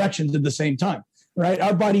different directions at the same time, right?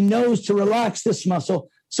 Our body knows to relax this muscle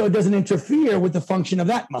so it doesn't interfere with the function of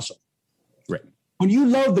that muscle. Right. When you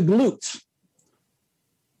load the glutes,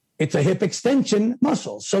 it's a hip extension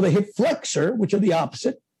muscle. So the hip flexor, which are the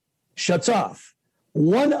opposite, shuts off.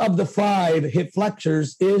 One of the 5 hip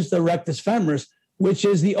flexors is the rectus femoris, which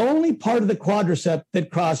is the only part of the quadricep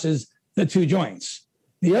that crosses the 2 joints.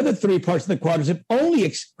 The other 3 parts of the quadricep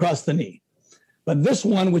only cross the knee. But this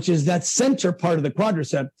one, which is that center part of the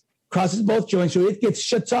quadricep, crosses both joints, so it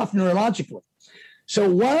shuts off neurologically. So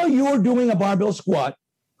while you're doing a barbell squat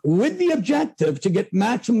with the objective to get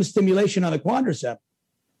maximum stimulation on the quadricep,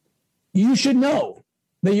 you should know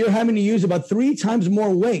that you're having to use about 3 times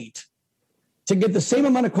more weight to get the same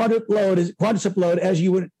amount of quadricep load as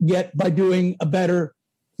you would get by doing a better,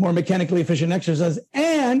 more mechanically efficient exercise.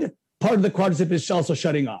 And part of the quadricep is also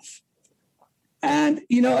shutting off. And,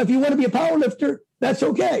 if you want to be a power lifter, that's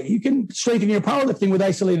okay. You can strengthen your powerlifting with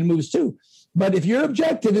isolated moves too. But if your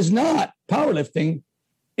objective is not powerlifting,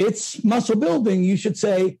 it's muscle building, you should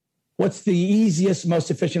say, what's the easiest,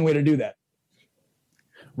 most efficient way to do that?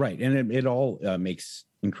 Right. And it all makes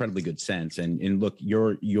incredibly good sense. And look,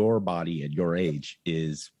 your body at your age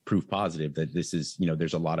is proof positive that this is,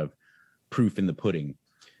 there's a lot of proof in the pudding.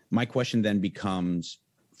 My question then becomes,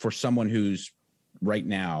 for someone who's right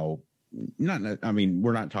now,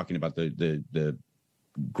 we're not talking about the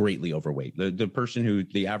greatly overweight, the person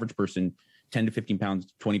the average person, 10 to 15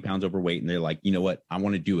 pounds, 20 pounds overweight, and they're like, you know what, I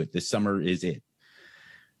want to do it. This summer is it.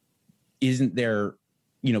 Isn't there,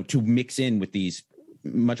 to mix in with these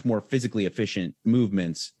much more physically efficient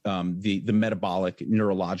movements, the metabolic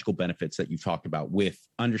neurological benefits that you've talked about, with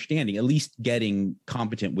understanding, at least getting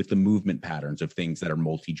competent with the movement patterns of things that are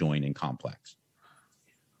multi-joint and complex?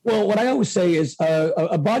 Well, what I always say is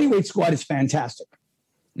a bodyweight squat is fantastic.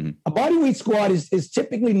 Mm-hmm. A bodyweight squat is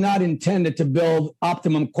typically not intended to build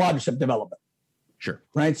optimum quadricep development. Sure.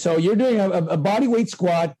 Right. So you're doing a bodyweight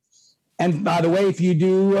squat. And by the way, if you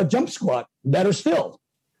do a jump squat, better still.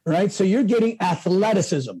 Right. So you're getting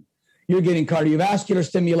athleticism. You're getting cardiovascular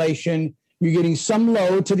stimulation. You're getting some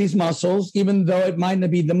load to these muscles, even though it might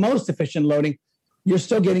not be the most efficient loading. You're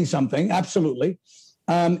still getting something. Absolutely.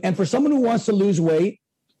 And for someone who wants to lose weight,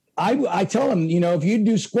 I tell them, if you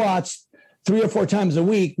do squats 3 or 4 times a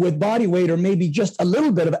week with body weight or maybe just a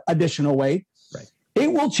little bit of additional weight, right,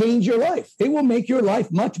 it will change your life. It will make your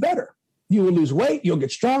life much better. You will lose weight. You'll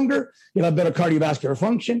get stronger. You'll have better cardiovascular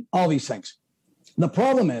function, all these things. The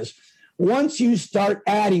problem is, once you start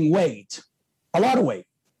adding weight, a lot of weight,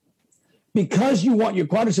 because you want your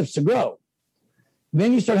quadriceps to grow,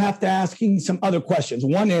 then you start asking some other questions.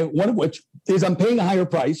 One of which is, I'm paying a higher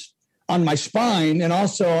price on my spine and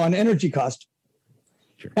also on energy cost.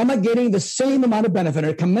 Sure. Am I getting the same amount of benefit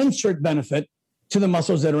or commensurate benefit to the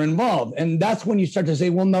muscles that are involved? And that's when you start to say,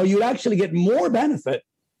 well, no, you actually get more benefit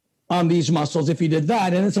on these muscles if you did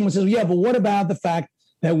that. And then someone says, yeah, but what about the fact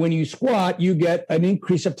that when you squat, you get an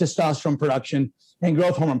increase of testosterone production and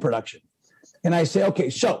growth hormone production? And I say, okay,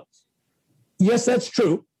 so yes, that's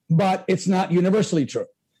true, but it's not universally true.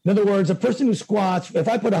 In other words, a person who squats, if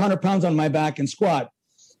I put 100 pounds on my back and squat,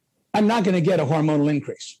 I'm not going to get a hormonal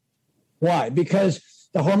increase. Why? Because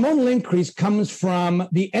the hormonal increase comes from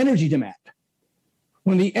the energy demand.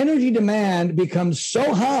 When the energy demand becomes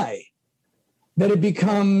so high that it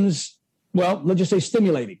becomes, well, let's just say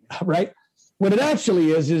stimulating, right? What it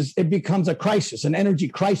actually is it becomes a crisis, an energy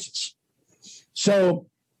crisis. So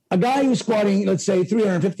a guy who's squatting, let's say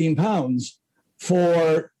 315 pounds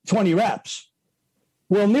for 20 reps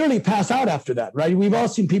will nearly pass out after that, right? We've all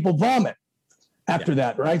seen people vomit after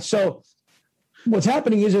that, right? So what's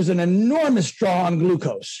happening is there's an enormous draw on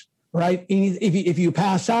glucose, right? If you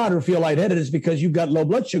pass out or feel lightheaded, it's because you've got low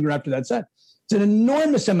blood sugar after that set. It's an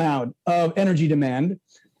enormous amount of energy demand.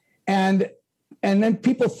 And then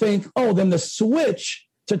people think, oh, then the switch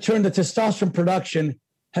to turn the testosterone production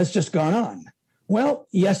has just gone on. Well,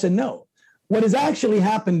 yes and no. What has actually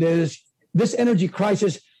happened is this energy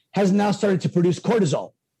crisis has now started to produce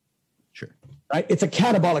cortisol. Sure. Right? It's a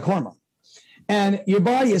catabolic hormone. And your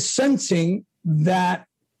body is sensing that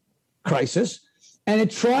crisis, and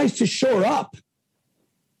it tries to shore up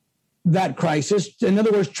that crisis. In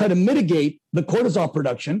other words, try to mitigate the cortisol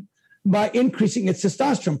production by increasing its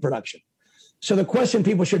testosterone production. So the question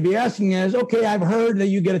people should be asking is, okay, I've heard that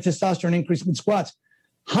you get a testosterone increase with squats.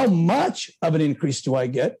 How much of an increase do I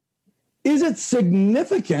get? Is it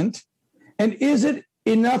significant? And is it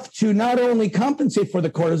enough to not only compensate for the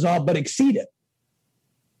cortisol, but exceed it?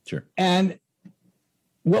 Sure. And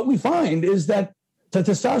what we find is that the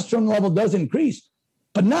testosterone level does increase,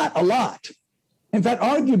 but not a lot. In fact,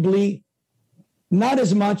 arguably, not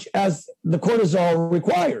as much as the cortisol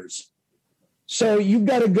requires. So you've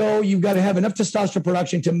got to have enough testosterone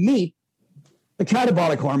production to meet the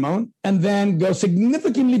catabolic hormone, and then go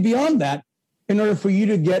significantly beyond that in order for you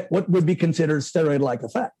to get what would be considered steroid-like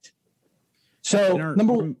effect. So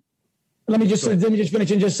let me just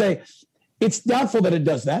finish and just say, it's doubtful that it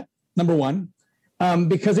does that, number one,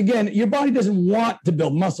 because again, your body doesn't want to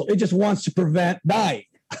build muscle. It just wants to prevent dying.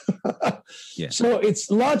 Yes. So it's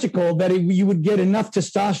logical that you would get enough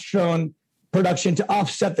testosterone production to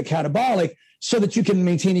offset the catabolic so that you can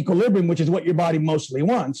maintain equilibrium, which is what your body mostly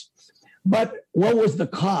wants. But what was the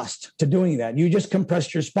cost to doing that? You just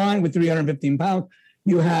compressed your spine with 315 pounds.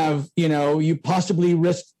 You possibly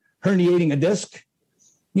risk herniating a disc.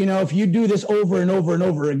 If you do this over and over and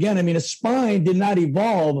over again, a spine did not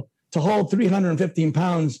evolve to hold 315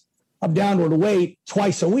 pounds of downward weight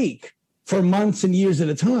twice a week for months and years at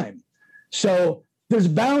a time. So there's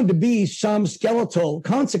bound to be some skeletal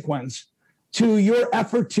consequence to your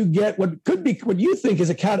effort to get what could be what you think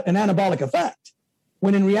is an anabolic effect,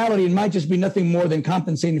 when in reality, it might just be nothing more than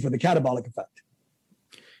compensating for the catabolic effect.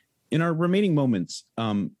 In our remaining moments,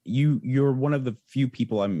 you're one of the few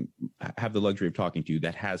people have the luxury of talking to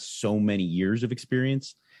that has so many years of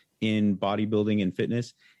experience in bodybuilding and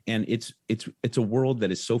fitness, and it's a world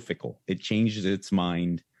that is so fickle. It changes its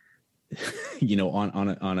mind,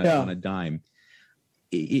 on a dime.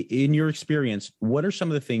 In your experience, what are some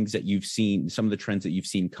of the things that you've seen, some of the trends that you've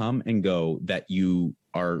seen come and go that you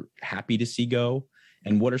are happy to see go?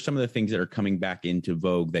 And what are some of the things that are coming back into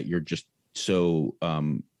vogue that you're just so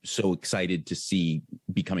excited to see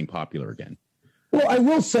becoming popular again? Well, I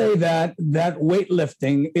will say that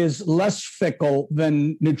weightlifting is less fickle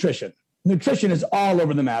than nutrition. Nutrition is all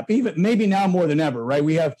over the map, even maybe now more than ever, right?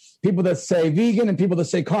 We have people that say vegan and people that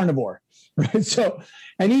say carnivore, right? So,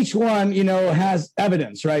 and each one, has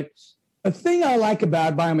evidence, right? The thing I like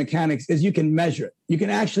about biomechanics is you can measure it. You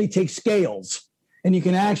can actually take scales and you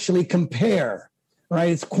can actually compare, right?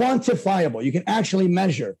 It's quantifiable. You can actually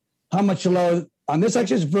measure how much load on this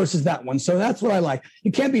exercise versus that one. So that's what I like.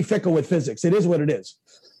 You can't be fickle with physics. It is what it is.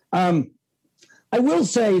 I will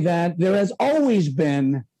say that there has always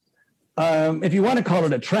been, if you want to call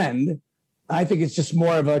it a trend, I think it's just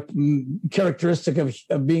more of a characteristic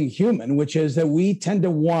of being human, which is that we tend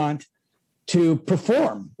to want to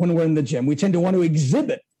perform when we're in the gym. We tend to want to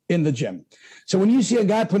exhibit in the gym. So when you see a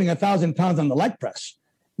guy putting 1,000 pounds on the leg press,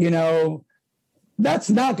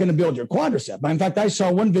 that's not going to build your quadricep. In fact, I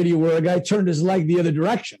saw one video where a guy turned his leg the other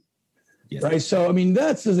direction. Yes. Right. So,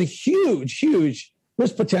 there's a huge, huge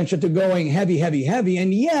risk potential to going heavy, heavy, heavy.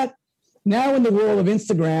 And yet now in the world of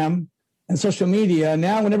Instagram and social media,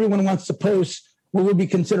 now when everyone wants to post what would be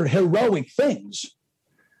considered heroic things,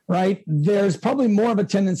 right, there's probably more of a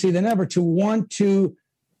tendency than ever to want to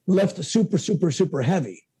lift super, super, super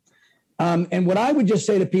heavy. And what I would just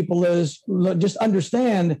say to people is just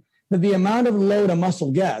understand that the amount of load a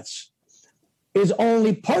muscle gets is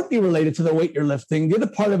only partly related to the weight you're lifting. The other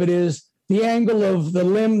part of it is the angle of the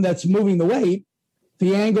limb that's moving the weight.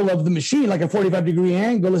 The angle of the machine, like a 45-degree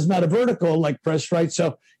angle, is not a vertical like press, right?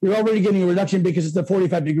 So you're already getting a reduction because it's a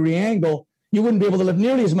 45-degree angle. You wouldn't be able to lift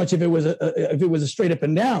nearly as much if it was a straight up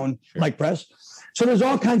and down like press. So there's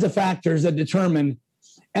all kinds of factors that determine.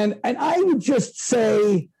 And I would just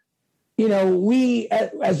say, we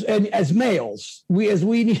as males,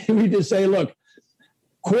 we need to say, look,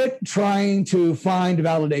 quit trying to find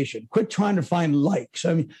validation. Quit trying to find likes.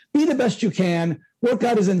 Be the best you can. Work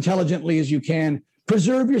out as intelligently as you can.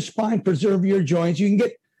 Preserve your spine. Preserve your joints. You can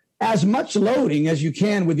get as much loading as you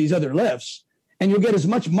can with these other lifts, and you'll get as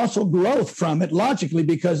much muscle growth from it logically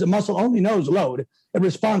because the muscle only knows load. It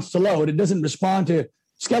responds to load. It doesn't respond to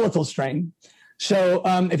skeletal strain. So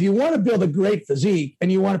if you want to build a great physique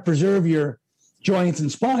and you want to preserve your joints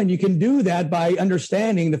and spine, you can do that by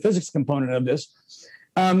understanding the physics component of this.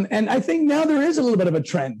 And I think now there is a little bit of a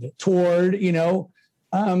trend toward,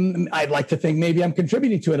 I'd like to think maybe I'm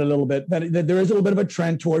contributing to it a little bit, but there is a little bit of a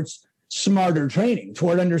trend towards smarter training,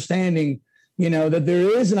 toward understanding, that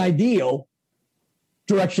there is an ideal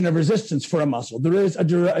direction of resistance for a muscle. There is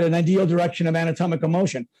an ideal direction of anatomical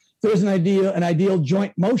motion. There is an ideal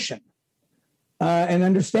joint motion. And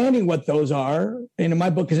understanding what those are, and my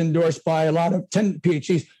book is endorsed by a lot of 10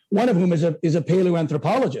 PhDs, one of whom is a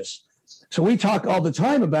paleoanthropologist. So we talk all the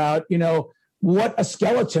time about, what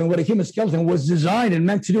a human skeleton was designed and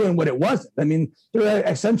meant to do and what it wasn't. I mean, they're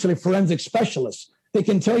essentially forensic specialists. They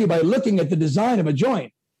can tell you by looking at the design of a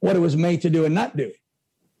joint what it was made to do and not do.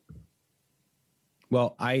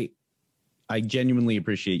 Well, I genuinely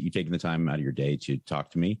appreciate you taking the time out of your day to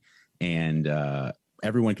talk to me. And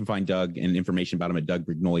everyone can find Doug and information about him at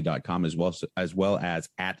DougBrignoli.com as well as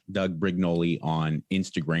at Doug Brignoli on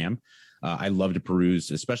Instagram. I love to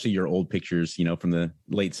peruse, especially your old pictures, from the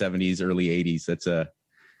late 70s, early 80s.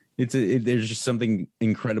 There's just something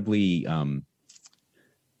incredibly, I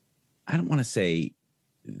don't want to say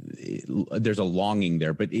there's a longing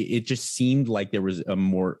there, but it just seemed like there was a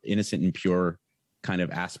more innocent and pure kind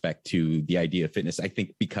of aspect to the idea of fitness. I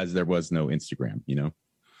think because there was no Instagram,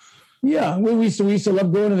 Yeah, we used to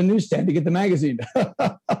love going to the newsstand to get the magazine.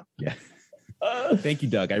 Yeah. Thank you,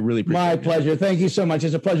 Doug. I really appreciate it. My pleasure. Thank you so much.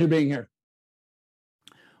 It's a pleasure being here.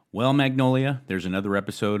 Well, Magnolia, there's another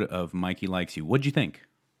episode of Mikey Likes You. What'd you think?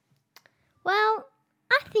 Well,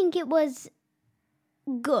 I think it was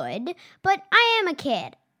good, but I am a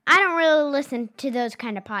kid. I don't really listen to those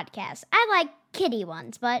kind of podcasts. I like kiddie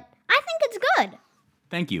ones, but I think it's good.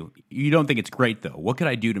 Thank you. You don't think it's great, though. What could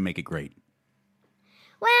I do to make it great?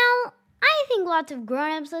 Well, I think lots of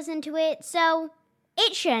grown-ups listen to it, so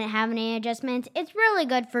it shouldn't have any adjustments. It's really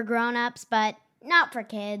good for grown-ups, but not for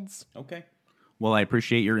kids. Okay. Well, I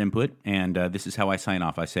appreciate your input, and this is how I sign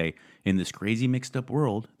off. I say, in this crazy mixed-up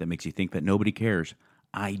world that makes you think that nobody cares,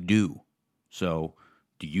 I do. So,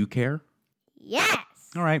 do you care? Yes.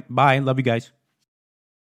 All right. Bye. Love you guys.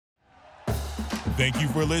 Thank you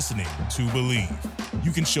for listening to Believe.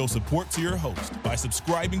 You can show support to your host by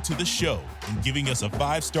subscribing to the show and giving us a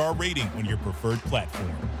 5-star rating on your preferred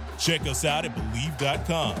platform. Check us out at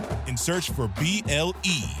Believe.com and search for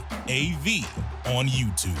BLEAV on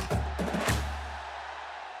YouTube.